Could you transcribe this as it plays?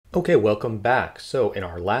Okay, welcome back. So in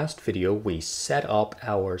our last video, we set up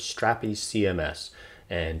our Strapi CMS.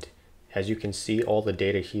 And as you can see, all the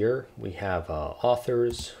data here, we have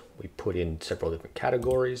authors, we put in several different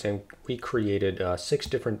categories, and we created 6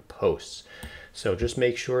 different posts. So just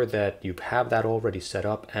make sure that you have that already set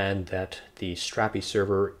up and that the Strapi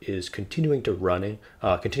server is continuing to run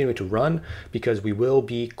because we will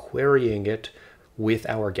be querying it with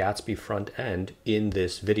our Gatsby front end in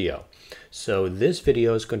this video. So this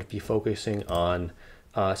video is going to be focusing on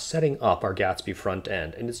setting up our Gatsby front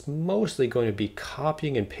end, and it's mostly going to be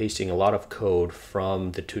copying and pasting a lot of code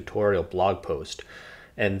from the tutorial blog post.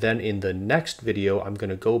 And then in the next video, I'm going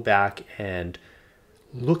to go back and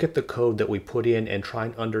look at the code that we put in and try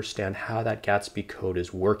and understand how that Gatsby code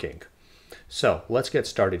is working. So let's get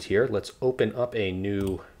started here. Let's open up a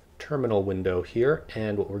new terminal window here,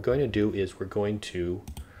 and what we're going to do is we're going to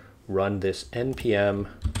run this npm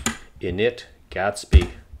init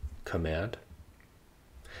Gatsby command.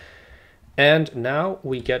 And now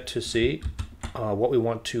we get to see what we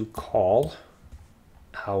want to call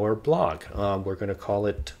our blog. We're going to call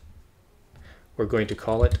it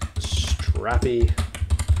Strapi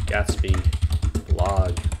Gatsby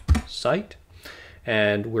blog site,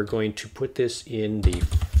 and we're going to put this in the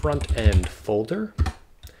front end folder.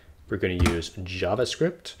 We're going to use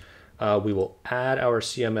JavaScript. We will add our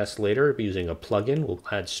CMS later using a plugin. We'll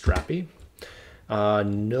add Strapi.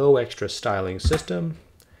 No extra styling system,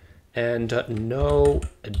 and no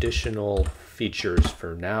additional features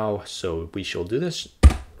for now. So we shall do this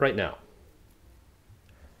right now.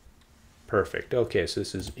 Perfect. Okay, so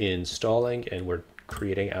this is installing, and we're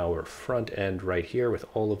creating our front end right here with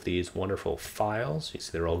all of these wonderful files. You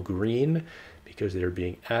see they're all green because they're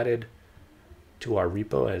being added to our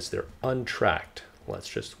repo as they're untracked. Let's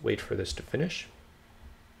just wait for this to finish.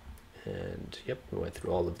 And yep, we went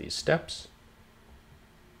through all of these steps.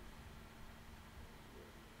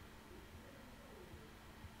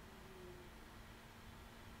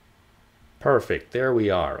 Perfect, there we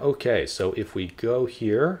are. Okay, so if we go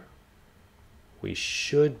here, we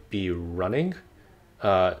should be running.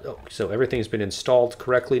 So everything's been installed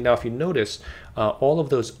correctly. Now, if you notice, all of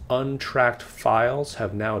those untracked files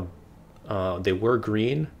have now, they were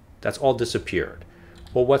green. That's all disappeared.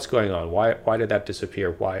 Well, what's going on? Why did that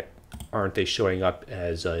disappear? Why aren't they showing up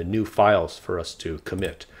as new files for us to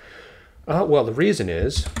commit? Well, the reason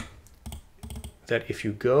is that if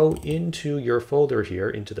you go into your folder here,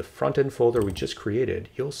 into the front end folder we just created,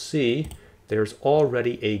 you'll see there's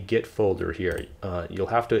already a Git folder here. You'll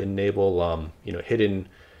have to enable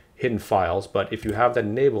hidden files, but if you have that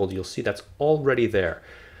enabled, you'll see that's already there.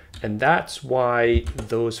 And that's why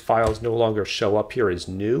those files no longer show up here as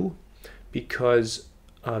new, because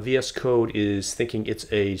VS Code is thinking it's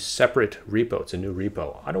a separate repo. It's a new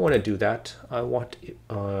repo. I don't want to do that. I want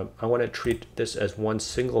to treat this as one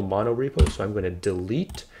single mono repo. So I'm going to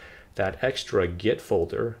delete that extra Git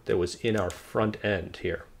folder that was in our front end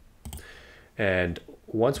here. And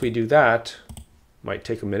once we do that, might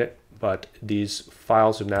take a minute, but these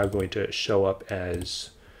files are now going to show up as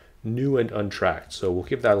new and untracked. So we'll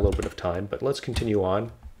give that a little bit of time, but let's continue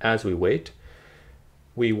on as we wait.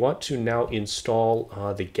 We want to now install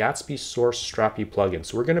the Gatsby source Strapi plugin.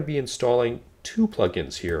 So we're going to be installing 2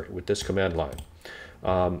 plugins here with this command line.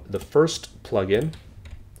 The first plugin,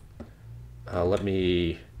 let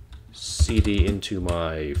me cd into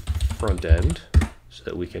my front end so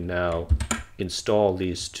that we can now install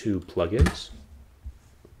these 2 plugins.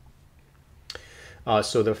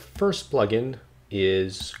 So the first plugin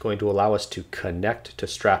is going to allow us to connect to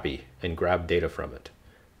Strapi and grab data from it.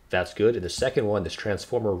 That's good. And the second one, this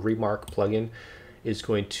transformer remark plugin, is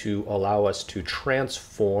going to allow us to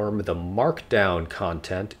transform the markdown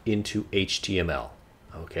content into HTML.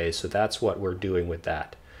 Okay, so that's what we're doing with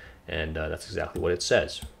that. And that's exactly what it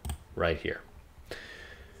says right here.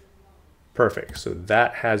 Perfect. So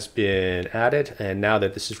that has been added. And now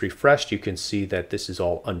that this is refreshed, you can see that this is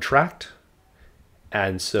all untracked.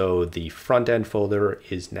 And so the front end folder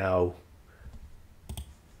is now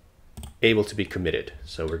able to be committed.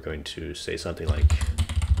 So we're going to say something like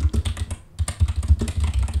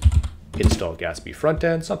install Gatsby front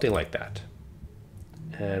end, something like that.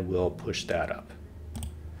 And we'll push that up.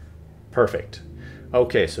 Perfect.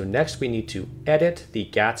 Okay, so next we need to edit the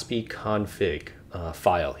Gatsby config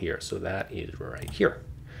file here. So that is right here.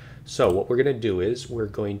 So what we're going to do is we're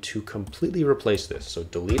going to completely replace this. So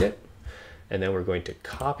delete it, and then we're going to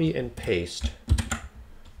copy and paste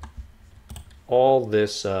all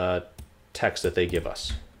this text that they give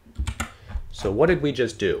us. So what did we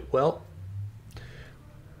just do? Well,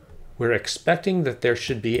 we're expecting that there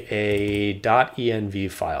should be a .env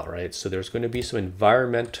file, right? So there's going to be some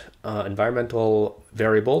environmental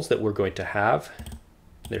variables that we're going to have.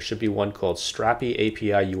 There should be one called Strapi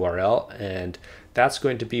API URL, and that's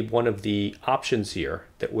going to be one of the options here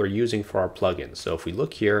that we're using for our plugins. So if we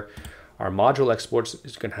look here, our module exports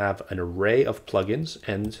is going to have an array of plugins,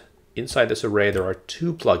 and inside this array there are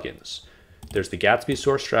two plugins. There's the Gatsby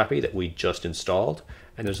source Strapi that we just installed,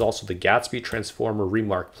 and there's also the Gatsby Transformer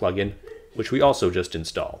Remark plugin, which we also just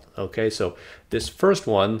installed. Okay, so this first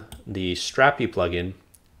one, the Strapi plugin,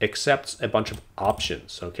 accepts a bunch of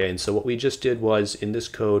options. Okay, and so what we just did was in this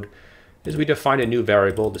code is we defined a new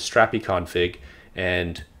variable, the Strapi config,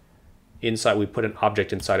 and inside we put an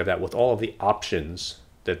object inside of that with all of the options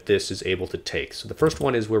that this is able to take. So the first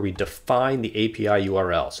one is where we define the API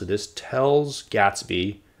URL. So this tells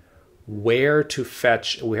Gatsby where to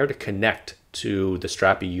fetch, where to connect to the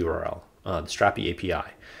Strapi URL, the Strapi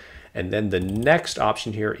API. And then the next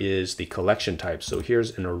option here is the collection type. So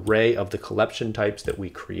here's an array of the collection types that we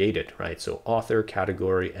created, right? So author,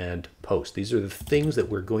 category, and post. These are the things that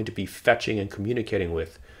we're going to be fetching and communicating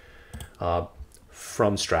with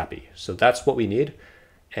from Strapi. So that's what we need.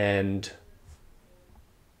 And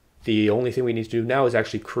the only thing we need to do now is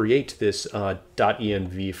actually create this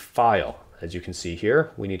 .env file. As you can see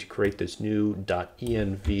here, we need to create this new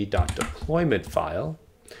 .env.deployment file,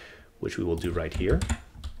 which we will do right here.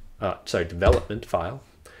 Development file.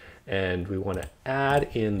 And we want to add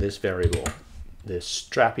in this variable, this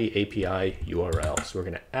Strapi API URL. So we're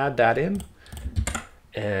going to add that in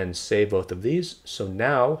and save both of these. So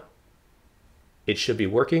now it should be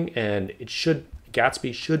working, and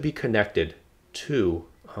Gatsby should be connected to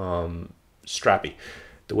Strapi.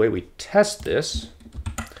 The way we test this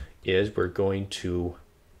is we're going to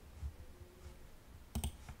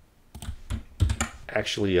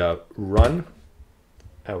actually run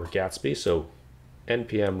our Gatsby. So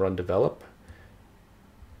npm run develop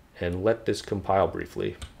and let this compile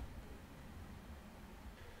briefly.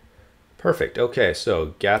 Perfect. Okay,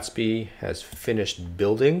 so Gatsby has finished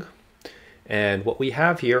building. And what we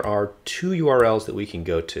have here are two URLs that we can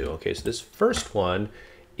go to. Okay, so this first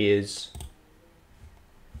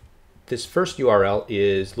URL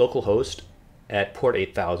is localhost at port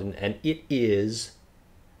 8000, and it is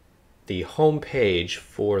the home page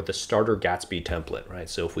for the starter Gatsby template, right?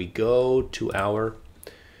 So if we go to our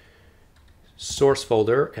source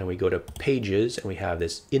folder and we go to pages and we have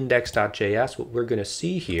this index.js, what we're going to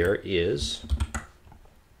see here is,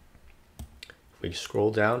 if we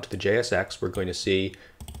scroll down to the JSX, we're going to see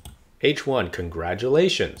H1,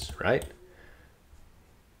 congratulations, right?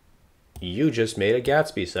 You just made a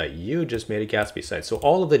Gatsby site. You just made a Gatsby site. So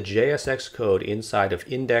all of the JSX code inside of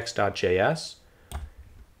index.js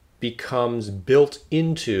becomes built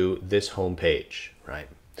into this home page, right?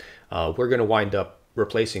 We're going to wind up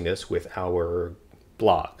replacing this with our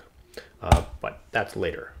blog, but that's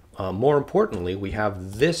later. More importantly, we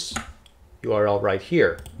have this URL right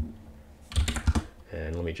here.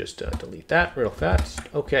 And let me just delete that real fast.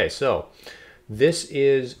 Okay, so this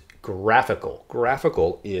is GraphiQL.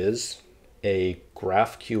 GraphiQL is a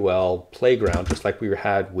GraphQL playground, just like we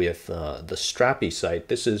had with the Strapi site.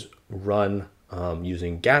 This is run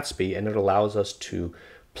using Gatsby, and it allows us to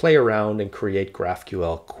play around and create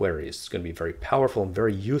GraphQL queries. It's going to be very powerful and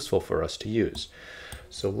very useful for us to use.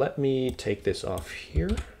 So let me take this off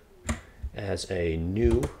here as a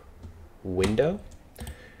new window.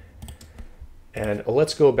 And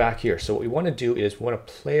let's go back here. So what we want to do is we want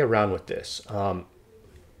to play around with this.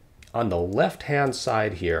 On the left-hand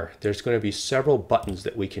side here, there's going to be several buttons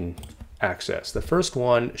that we can access. The first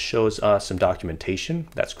one shows us some documentation.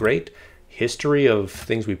 That's great. History of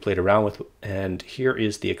things we played around with. And here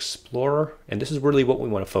is the Explorer. And this is really what we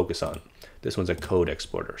want to focus on. This one's a code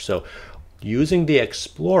exporter. So using the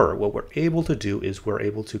Explorer, what we're able to do is we're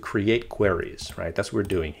able to create queries, right? That's what we're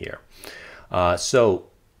doing here. So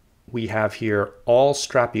we have here all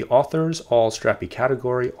Strapi authors, all Strapi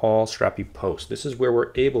category, all Strapi posts. This is where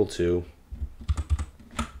we're able to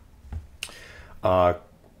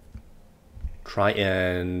try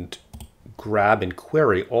and grab and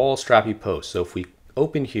query all Strapi posts. So if we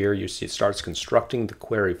open here, you see it starts constructing the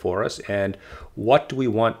query for us. And what do we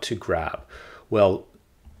want to grab? Well,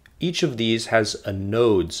 each of these has a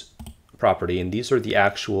nodes property, and these are the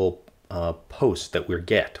actual posts that we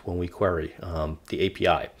get when we query the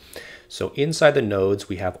API. So inside the nodes,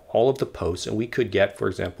 we have all of the posts, and we could get, for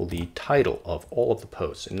example, the title of all of the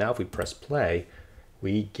posts. And now if we press play,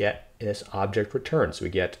 we get this object return. So we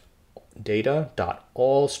get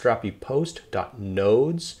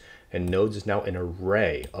data.allStrapiPost.nodes, and nodes is now an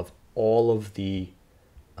array of all of the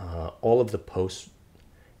posts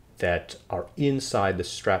that are inside the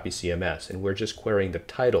Strapi CMS, and we're just querying the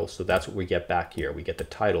title, so that's what we get back here. We get the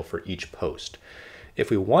title for each post.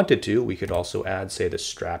 If we wanted to, we could also add, say, the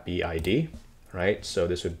Strapi ID, right? So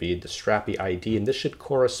this would be the Strapi ID, and this should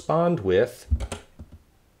correspond with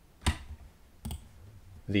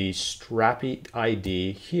the Strapi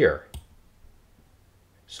ID here.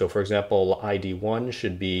 So for example, ID 1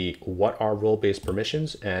 should be what are role-based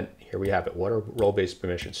permissions, and here we have it. What are role-based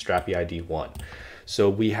permissions? Strapi ID 1. So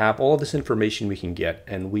we have all this information we can get,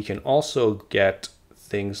 and we can also get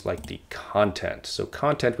things like the content. So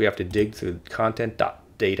content, we have to dig through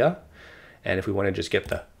content.data, and if we want to just get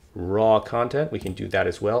the raw content, we can do that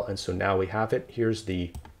as well. And so now we have it. Here's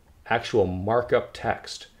the actual markup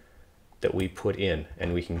text that we put in,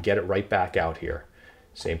 and we can get it right back out here.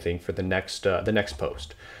 Same thing for the next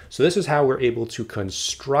post. So this is how we're able to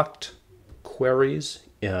construct queries,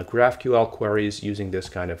 GraphQL queries, using this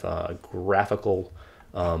kind of graphical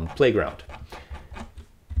playground.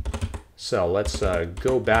 So let's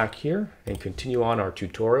go back here and continue on our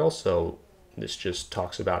tutorial. So this just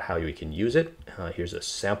talks about how you can use it. Here's a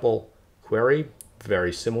sample query,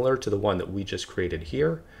 very similar to the one that we just created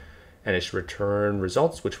here. And it should return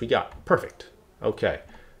results, which we got. Perfect. Okay.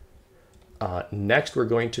 Next, we're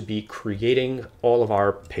going to be creating all of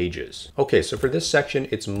our pages. Okay, so for this section,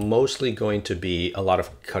 it's mostly going to be a lot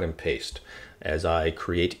of cut and paste as I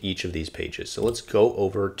create each of these pages. So let's go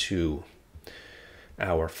over to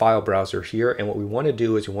our file browser here. And what we want to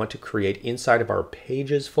do is we want to create inside of our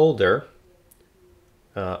pages folder.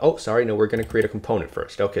 We're going to create a component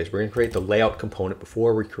first. Okay, so we're going to create the layout component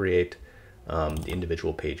before we create the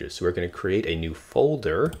individual pages. So we're going to create a new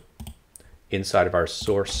folder inside of our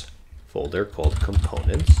source folder called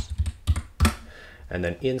components. And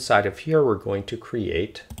then inside of here, we're going to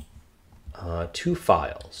create two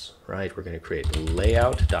files, right? We're going to create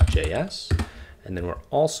layout.js, and then we're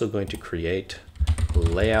also going to create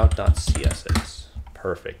layout.css.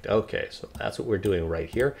 Perfect. Okay, so that's what we're doing right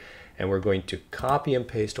here. And we're going to copy and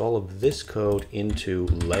paste all of this code into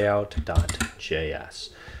layout.js.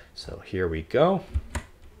 So here we go.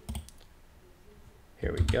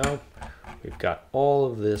 Here we go. We've got all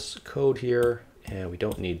of this code here, and we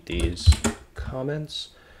don't need these comments.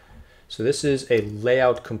 So this is a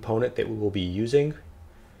layout component that we will be using,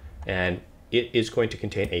 and it is going to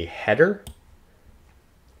contain a header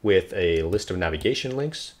with a list of navigation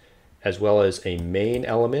links, as well as a main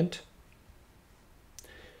element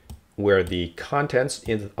where the contents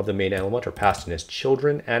of the main element are passed in as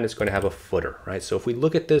children, and it's going to have a footer, right? So if we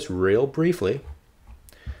look at this real briefly,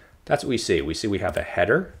 that's what we see. We have a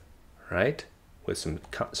header, right, with some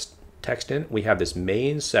text in it. We have this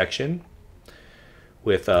main section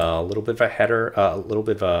with a little bit of a header,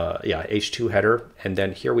 H2 header, and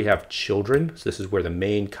then here we have children. So this is where the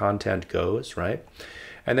main content goes, right?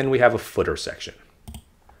 And then we have a footer section.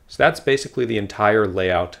 So that's basically the entire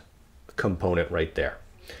layout component right there.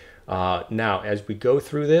 Now, as we go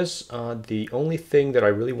through this, the only thing that I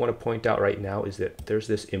really want to point out right now is that there's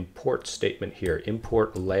this import statement here,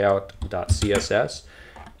 import layout.css,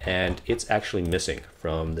 and it's actually missing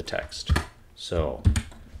from the text. So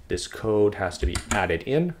this code has to be added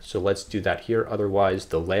in. So let's do that here. Otherwise,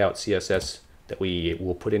 the layout CSS that we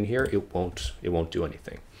will put in here, it won't do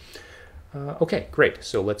anything. Okay, great.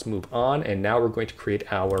 So let's move on, and now we're going to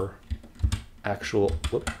create our actual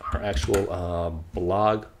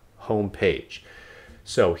blog home page.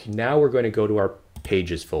 So now we're going to go to our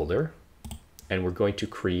pages folder, and we're going to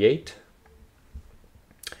create.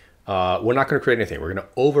 We're not going to create anything. We're going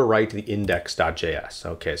to overwrite the index.js.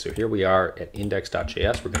 Okay, so here we are at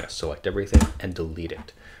index.js. We're going to select everything and delete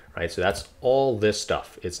it. Right, so that's all this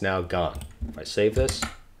stuff. It's now gone. If I save this,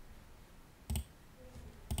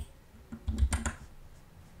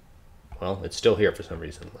 well, it's still here for some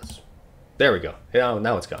reason. There we go.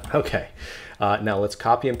 Now it's gone. Okay. Now let's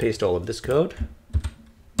copy and paste all of this code.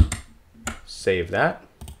 Save that.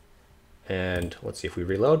 And let's see if we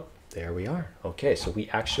reload. There we are. Okay, so we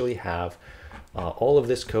actually have all of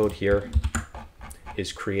this code here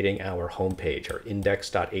is creating our home page, our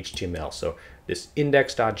index.html. So this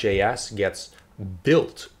index.js gets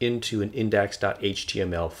built into an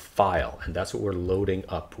index.html file, and that's what we're loading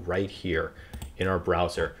up right here in our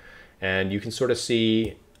browser. And you can sort of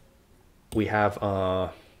see we have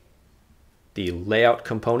the layout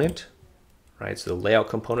component, right? So the layout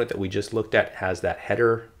component that we just looked at has that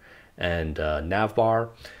header and nav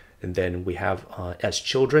bar. And then we have, as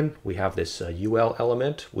children, we have this UL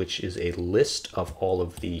element, which is a list of all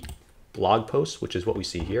of the blog posts, which is what we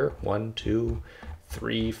see here. 1, 2,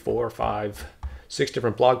 3, 4, 5, 6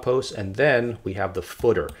 different blog posts. And then we have the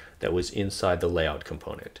footer that was inside the layout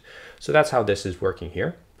component. So that's how this is working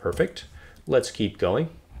here. Perfect. Let's keep going.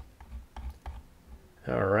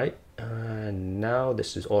 All right, now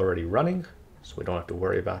this is already running, so we don't have to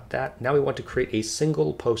worry about that. Now we want to create a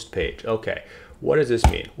single post page. Okay, what does this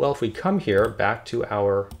mean? Well, if we come here back to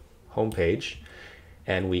our home page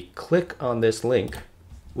and we click on this link,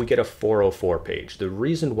 we get a 404 page. The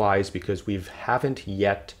reason why is because we haven't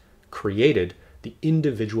yet created the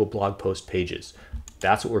individual blog post pages.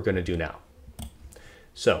 That's what we're going to do now.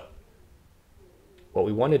 So what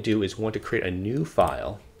we want to do is we want to create a new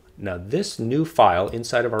file. Now this new file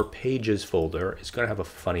inside of our pages folder is going to have a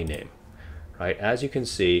funny name, right? As you can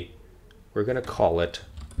see, we're going to call it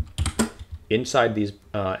inside these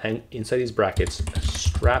brackets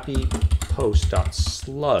strapi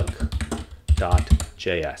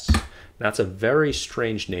post.slug.js. That's a very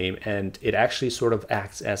strange name, and it actually sort of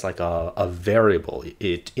acts as like a variable.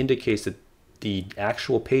 It indicates that the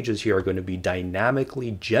actual pages here are going to be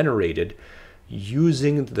dynamically generated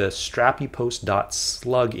using the strapi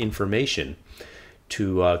post.slug information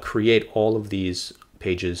to create all of these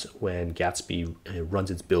pages when Gatsby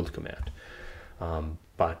runs its build command.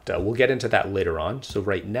 But we'll get into that later on. So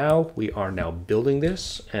right now we are now building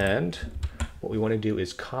this, and what we want to do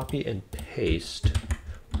is copy and paste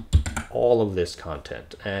all of this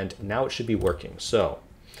content, and now it should be working. So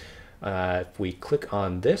if we click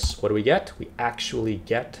on this, what do we get? We actually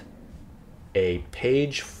get a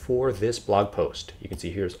page for this blog post. You can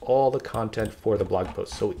see here's all the content for the blog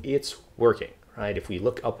post. So it's working, right? If we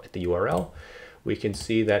look up at the URL, we can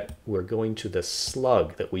see that we're going to the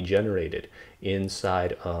slug that we generated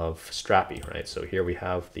inside of Strapi, right? So here we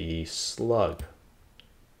have the slug.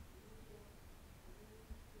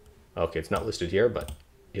 Okay, it's not listed here, but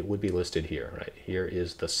it would be listed here, right? Here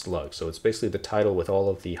is the slug. So it's basically the title with all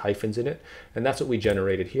of the hyphens in it. And that's what we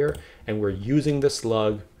generated here. And we're using the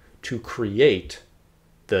slug to create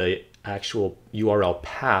the actual URL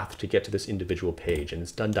path to get to this individual page. And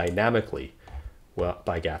it's done dynamically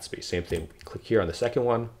by Gatsby. Same thing, we click here on the second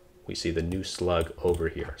one, we see the new slug over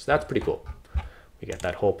here. So that's pretty cool. We get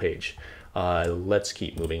that whole page. Let's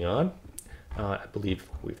keep moving on. I believe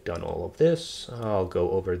we've done all of this. I'll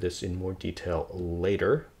go over this in more detail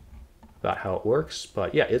later about how it works,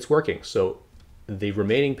 but yeah, it's working. So the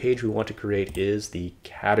remaining page we want to create is the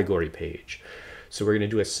category page. So we're going to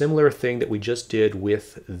do a similar thing that we just did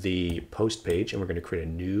with the post page, and we're going to create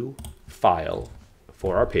a new file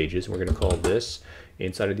for our pages. And we're going to call this,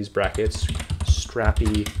 inside of these brackets,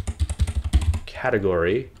 strapi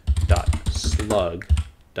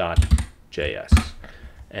category.slug.js.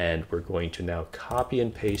 And we're going to now copy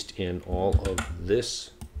and paste in all of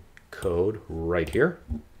this code right here.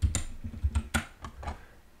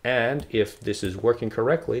 And if this is working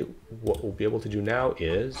correctly, what we'll be able to do now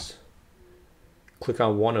is click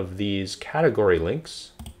on one of these category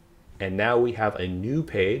links, and now we have a new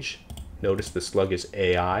page. Notice the slug is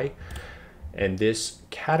AI, and this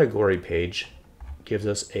category page gives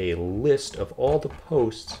us a list of all the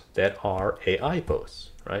posts that are AI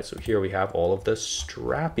posts, right? So here we have all of the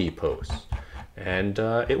Strapi posts, and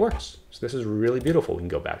it works. So this is really beautiful. We can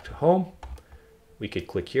go back to home. We could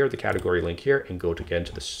click here, the category link here, and go again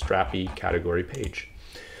to the Strapi category page.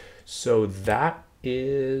 So that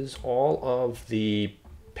is all of the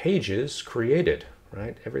pages created,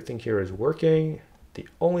 right? Everything here is working. The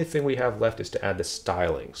only thing we have left is to add the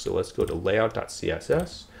styling. So let's go to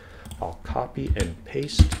layout.css. I'll copy and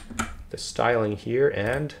paste the styling here,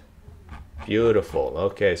 and beautiful.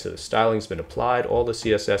 Okay, so the styling's been applied. All the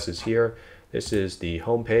CSS is here. This is the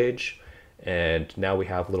home page, and now we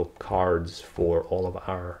have little cards for all of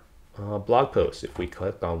our blog posts. If we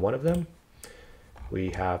click on one of them,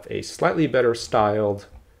 we have a slightly better styled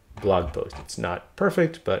blog post. It's not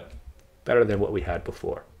perfect, but better than what we had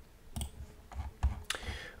before.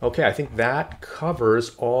 Okay, I think that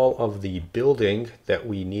covers all of the building that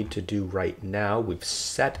we need to do right now. We've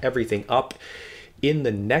set everything up. In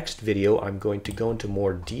the next video, I'm going to go into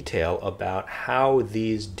more detail about how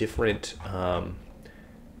these different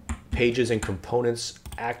pages and components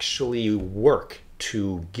actually work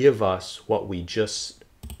to give us what we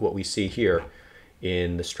see here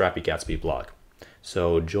in the Strapi Gatsby blog.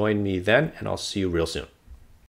 So join me then, and I'll see you real soon.